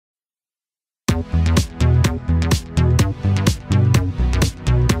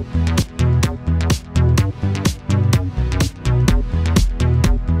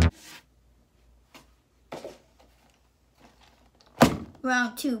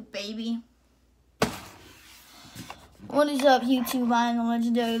Round 2, baby. What is up, YouTube? I'm the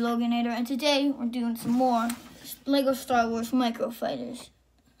legendary Loganator, and today we're doing some more LEGO Star Wars Micro Fighters.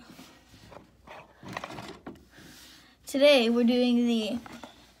 Today we're doing the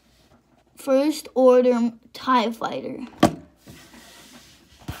First Order TIE Fighter.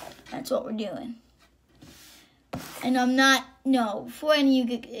 That's what we're doing. And before any of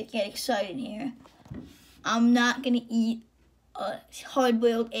you get excited here, I'm not going to eat a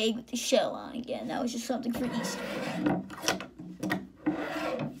hard-boiled egg with the shell on again. That was just something for Easter.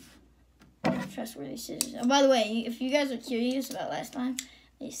 Trustworthy scissors. And by the way, if you guys are curious about last time,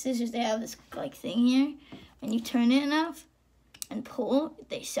 these scissors, they have this like thing here. When you turn it enough and pull,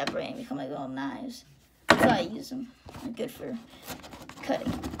 they separate and become like little knives. That's how I use them. They're good for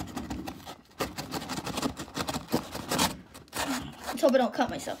cutting. Let's hope I don't cut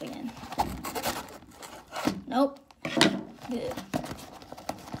myself again. Nope. Good.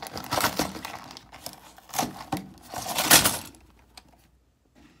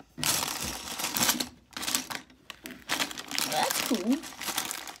 That's cool.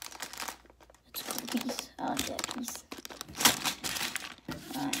 That's a cool piece. I like that piece.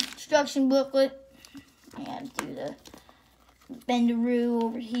 Alright, instruction booklet. I gotta do the bendaroo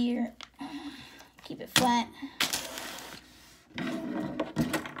over here. Keep it flat.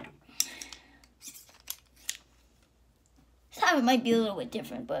 It might be a little bit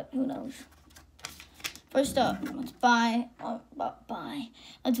different, but who knows. First up, let's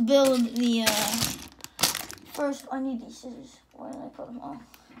let's build the first. I need these scissors. Where did I put them all?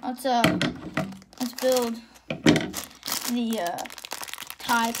 Let's build the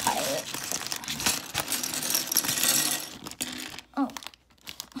TIE pilot. Oh,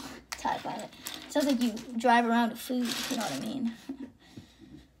 TIE pilot. Sounds like you drive around with food, if you know what I mean.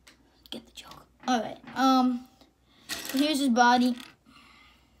 Get the joke. Alright, here's his body.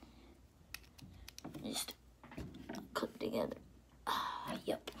 Just clip together.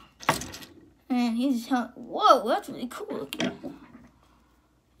 Yep. And he's whoa, that's really cool looking.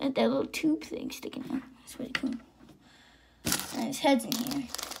 And that little tube thing sticking out. That's really cool. And his head's in here.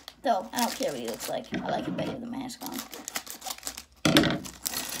 Though I don't care what he looks like. I like it better with the mask on.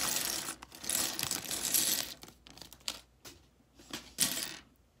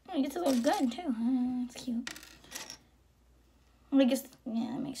 Oh, he gets a little gun too. That's cute. I guess,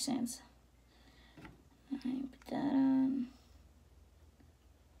 yeah, that makes sense. Alright, put that on.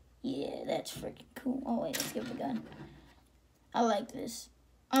 Yeah, that's freaking cool. Oh, wait, let's give it a gun. I like this.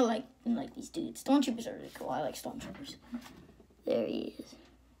 I like these dudes. Stormtroopers are really cool. I like Stormtroopers. There he is.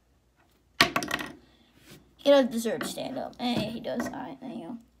 He doesn't deserve to stand up. Hey, he does. Alright, there you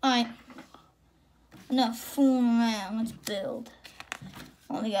go. Alright. Enough fooling around. Let's build.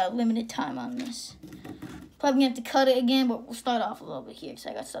 Only got a limited time on this. Probably gonna have to cut it again, but we'll start off a little bit here because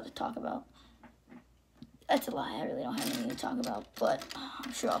I got stuff to talk about. That's a lie. I really don't have anything to talk about, but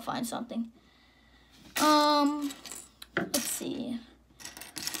I'm sure I'll find something. Let's see.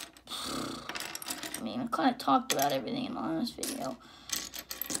 I mean, I kind of talked about everything in the last video.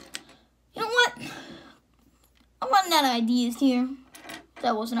 You know what? I'm running out of ideas here.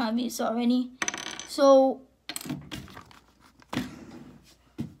 That wasn't obvious already. So,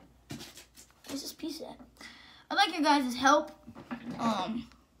 where's this piece at? I'd like your guys' help.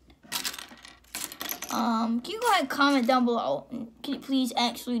 Can you go ahead and comment down below? Can you please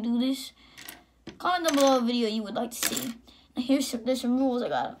actually do this? Comment down below a video you would like to see. Now there's some rules I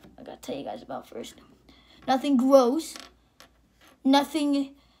gotta tell you guys about first. Nothing gross.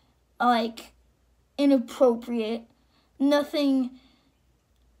 Nothing like inappropriate. Nothing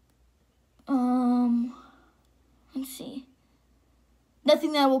let's see.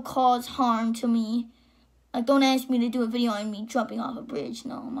 Nothing that will cause harm to me. Like, don't ask me to do a video on me jumping off a bridge.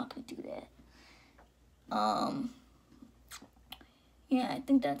 No, I'm not gonna do that. Yeah, I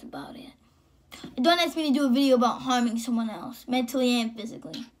think that's about it. And don't ask me to do a video about harming someone else, mentally and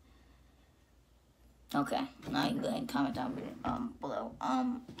physically. Okay, now you can go ahead and comment down below.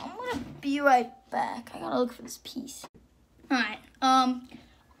 I'm gonna be right back. I gotta look for this piece. Alright, I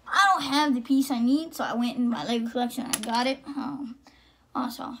don't have the piece I need, so I went in my LEGO collection and I got it.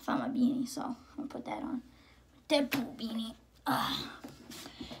 Also, I found my beanie, so I'm gonna put that on. Deadpool beanie.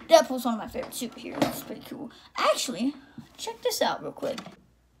 Deadpool's one of my favorite superheroes. It's pretty cool. Actually, check this out real quick.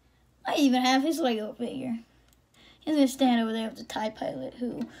 I even have his Lego figure. He's gonna stand over there with the TIE pilot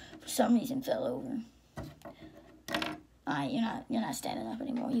who, for some reason, fell over. Alright, you're not standing up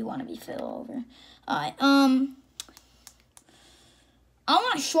anymore. You want to be filled over. Alright, I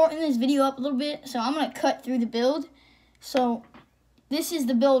want to shorten this video up a little bit, so I'm going to cut through the build. So, this is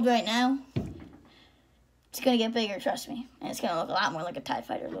the build right now. It's going to get bigger, trust me. And it's going to look a lot more like a TIE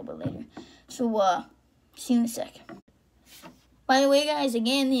Fighter a little bit later. So, see you in a sec. By the way, guys,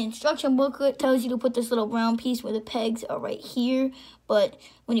 again, the instruction booklet tells you to put this little brown piece where the pegs are right here. But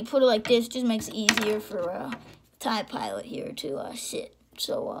when you put it like this, it just makes it easier for TIE Pilot here to sit.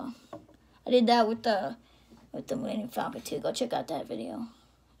 So, I did that with the Millennium Falcon too. Go check out that video.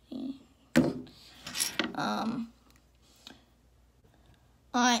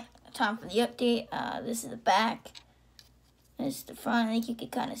 Alright, time for the update. This is the back. This is the front. I think you can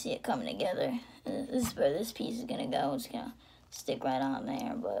kind of see it coming together. This is where this piece is gonna go. It's gonna stick right on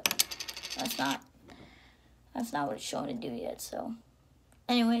there, but that's not what it's showing to do yet. So,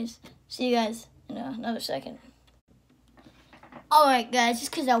 anyways, see you guys in another second. Alright guys,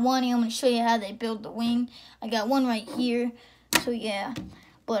 just because I want to, I'm going to show you how they build the wing. I got one right here, so yeah.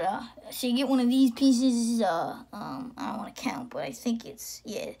 But, so you get one of these pieces, I don't want to count, but I think it's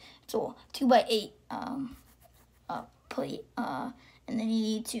a 2x8 plate. And then you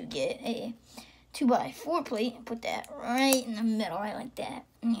need to get a 2x4 plate and put that right in the middle, right like that.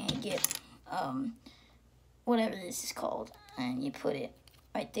 And you get, whatever this is called. And you put it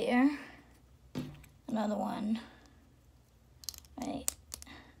right there. Another one. Right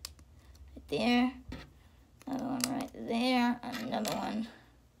there, another one right there, and another one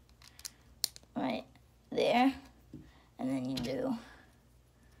right there, and then you do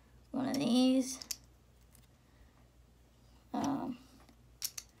one of these, one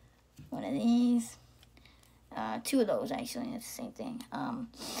of these, two of those actually, it's the same thing,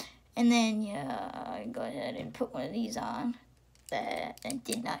 and then you go ahead and put one of these on that I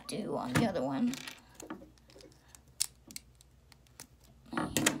did not do on the other one.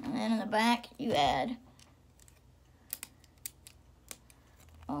 And then in the back, you add,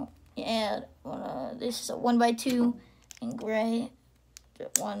 this is a 1x2 in gray,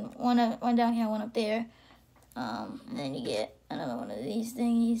 one down here, one up there, and then you get another one of these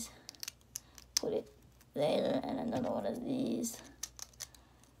thingies, put it there, and another one of these,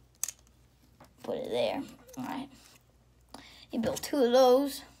 put it there. Alright, you build two of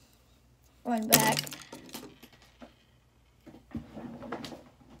those, run back.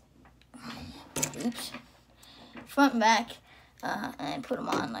 Oops, front and back, and put them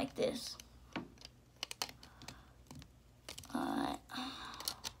on like this.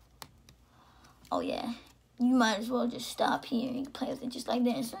 Oh yeah, you might as well just stop here. You can play with it just like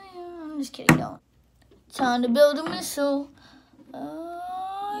this. I'm just kidding, don't. Time to build a missile.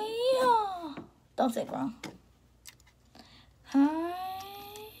 Yeah. Don't think wrong. Hi.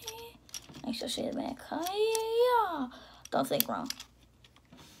 Actually, I'll show you the back. Hi. Don't think wrong.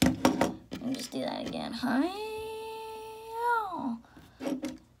 Let me just do that again. Hi.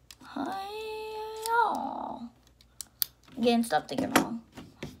 Again, stop thinking wrong.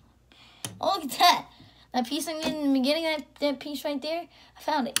 Oh, look at that. That piece I did in the beginning, that piece right there, I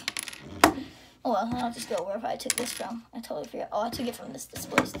found it. Oh, well, I'll just go wherever I took this from. I totally forgot. Oh, I took it from this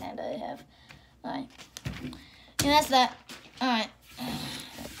display stand I have. Alright. And that's that. Alright.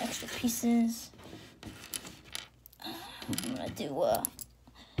 Extra pieces. I'm going to do, oh,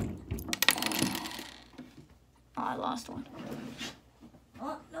 I lost one.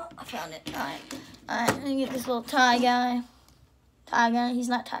 Oh, no, I found it. Alright. Alright, let me get this little tie guy. Tie guy, he's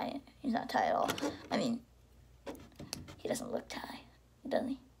not tie. He's not tie at all. I mean, he doesn't look tie, does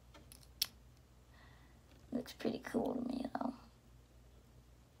he? Looks pretty cool to me, though.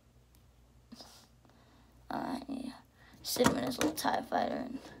 Alright, yeah. Sit him in his little TIE Fighter.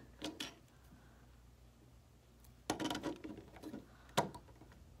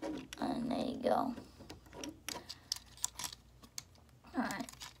 And there you go. Alright.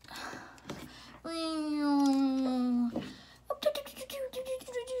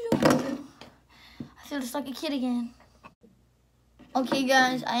 I feel just like a kid again. Okay,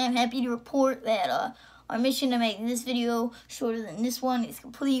 guys, I am happy to report that our mission to make this video shorter than this one is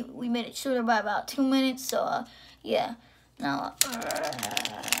complete. We made it shorter by about 2 minutes, so yeah. Now,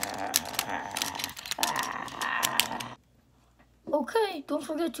 okay, don't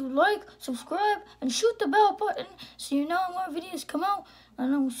forget to like, subscribe, and shoot the bell button so you know when more videos come out.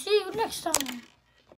 And I will see you next time.